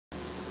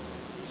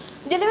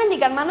Dios le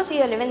bendiga, hermanos, y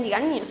Dios le bendiga,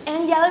 niños. En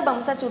el día de hoy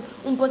vamos a hacer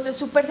un postre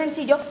súper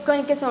sencillo con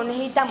el que solo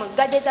necesitamos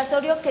galletas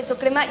oreo, queso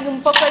crema y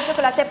un poco de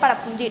chocolate para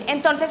fundir.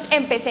 Entonces,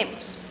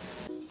 empecemos.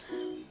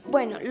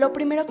 Bueno, lo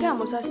primero que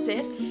vamos a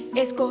hacer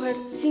es coger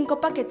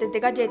 5 paquetes de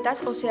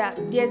galletas, o sea,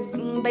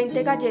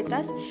 20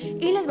 galletas,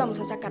 y les vamos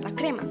a sacar la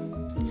crema.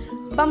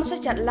 Vamos a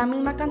echar la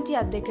misma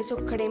cantidad de queso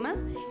crema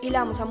y la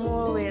vamos a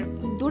mover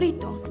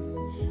durito.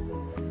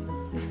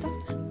 ¿Listo?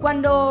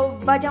 Cuando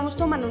vayamos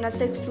tomando una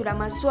textura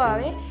más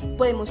suave,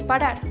 podemos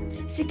parar.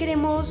 Si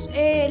queremos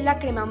la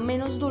crema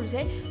menos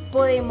dulce,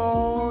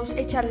 podemos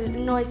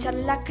no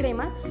echarle la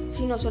crema,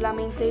 sino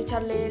solamente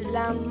echarle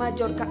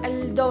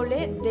el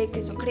doble de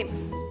queso crema.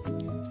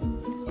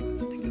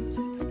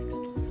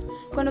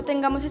 Cuando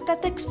tengamos esta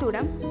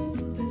textura,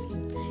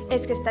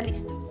 es que está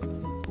lista.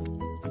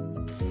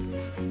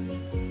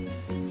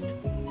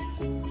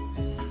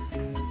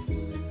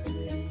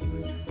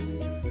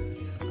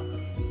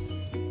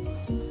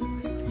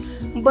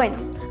 Bueno,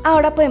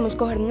 ahora podemos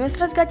coger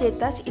nuestras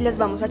galletas y las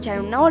vamos a echar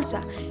en una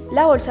bolsa.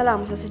 La bolsa la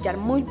vamos a sellar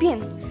muy bien.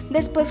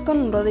 Después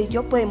con un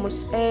rodillo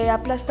podemos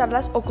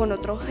aplastarlas o con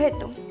otro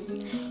objeto.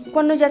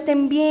 Cuando ya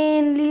estén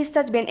bien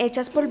listas, bien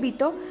hechas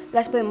polvito,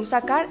 las podemos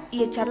sacar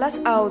y echarlas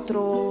a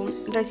otro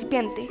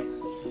recipiente.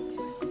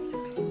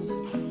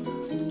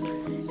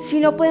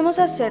 Si no podemos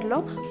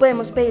hacerlo,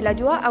 podemos pedir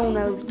ayuda a un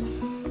adulto.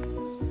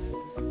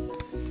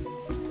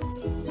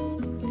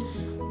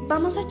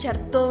 Vamos a echar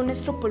todo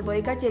nuestro polvo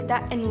de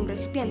galleta en un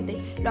recipiente.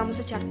 Lo vamos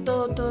a echar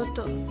todo.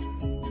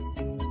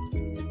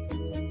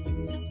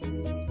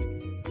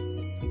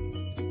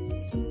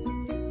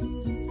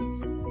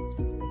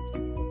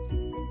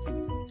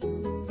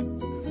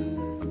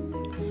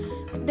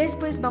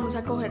 Después vamos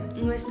a coger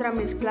nuestra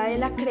mezcla de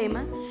la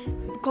crema.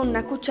 Con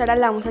una cuchara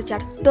la vamos a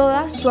echar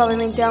toda,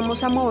 suavemente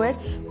vamos a mover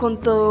con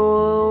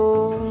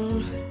toda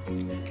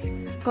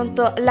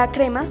la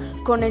crema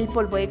con el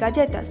polvo de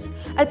galletas.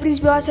 Al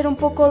principio va a ser un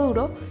poco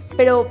duro,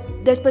 pero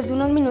después de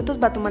unos minutos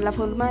va a tomar la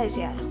forma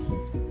deseada.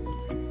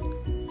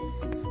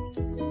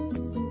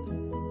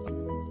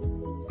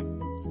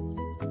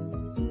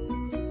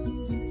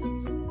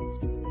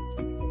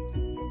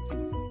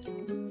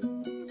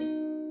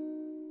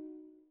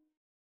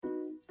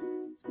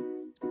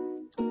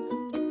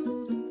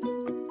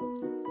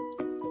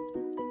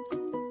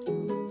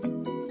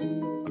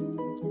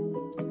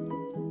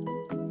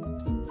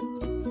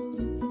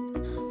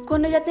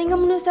 Cuando ya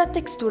tengamos nuestra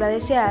textura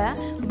deseada,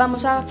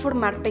 vamos a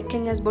formar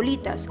pequeñas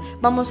bolitas.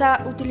 Vamos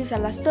a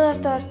utilizarlas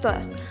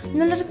todas.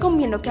 No les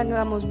recomiendo que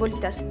hagamos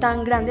bolitas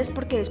tan grandes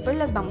porque después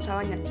las vamos a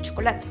bañar de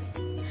chocolate.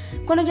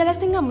 Cuando ya las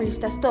tengamos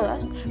listas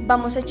todas,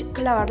 vamos a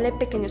clavarle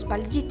pequeños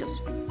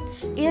palillitos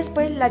y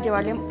después las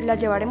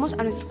llevaremos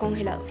a nuestro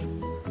congelador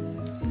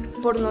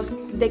por unos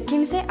de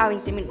 15 a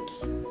 20 minutos.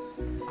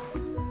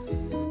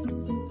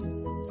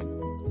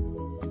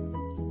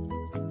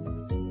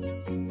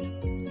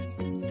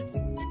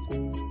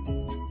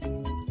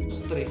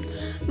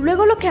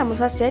 Luego lo que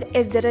vamos a hacer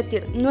es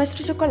derretir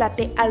nuestro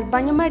chocolate al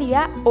baño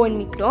María o en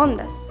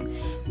microondas.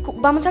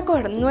 Vamos a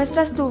coger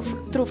nuestras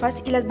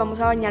trufas y las vamos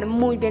a bañar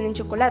muy bien en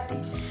chocolate.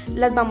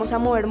 Las vamos a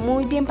mover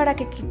muy bien para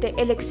que quite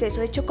el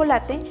exceso de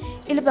chocolate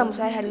y las vamos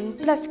a dejar en un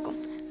plástico.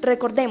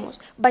 Recordemos,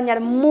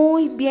 bañar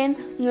muy bien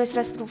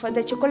nuestras trufas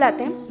de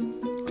chocolate.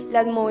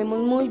 Las movemos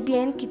muy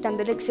bien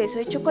quitando el exceso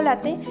de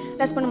chocolate,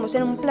 las ponemos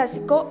en un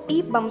plástico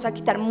y vamos a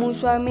quitar muy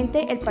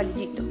suavemente el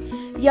palillito.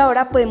 Y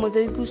ahora podemos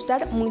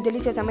degustar muy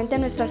deliciosamente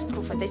nuestras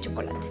trufas de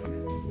chocolate.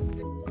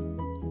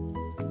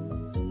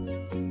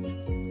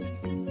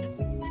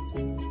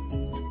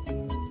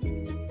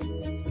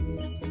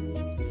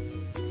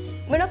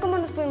 Bueno, como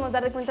nos pudimos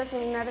dar de cuenta, es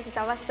una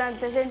receta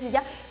bastante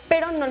sencilla,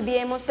 pero no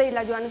olvidemos pedir la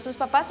ayuda a nuestros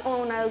papás o a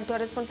un adulto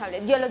responsable.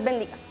 Dios los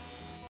bendiga.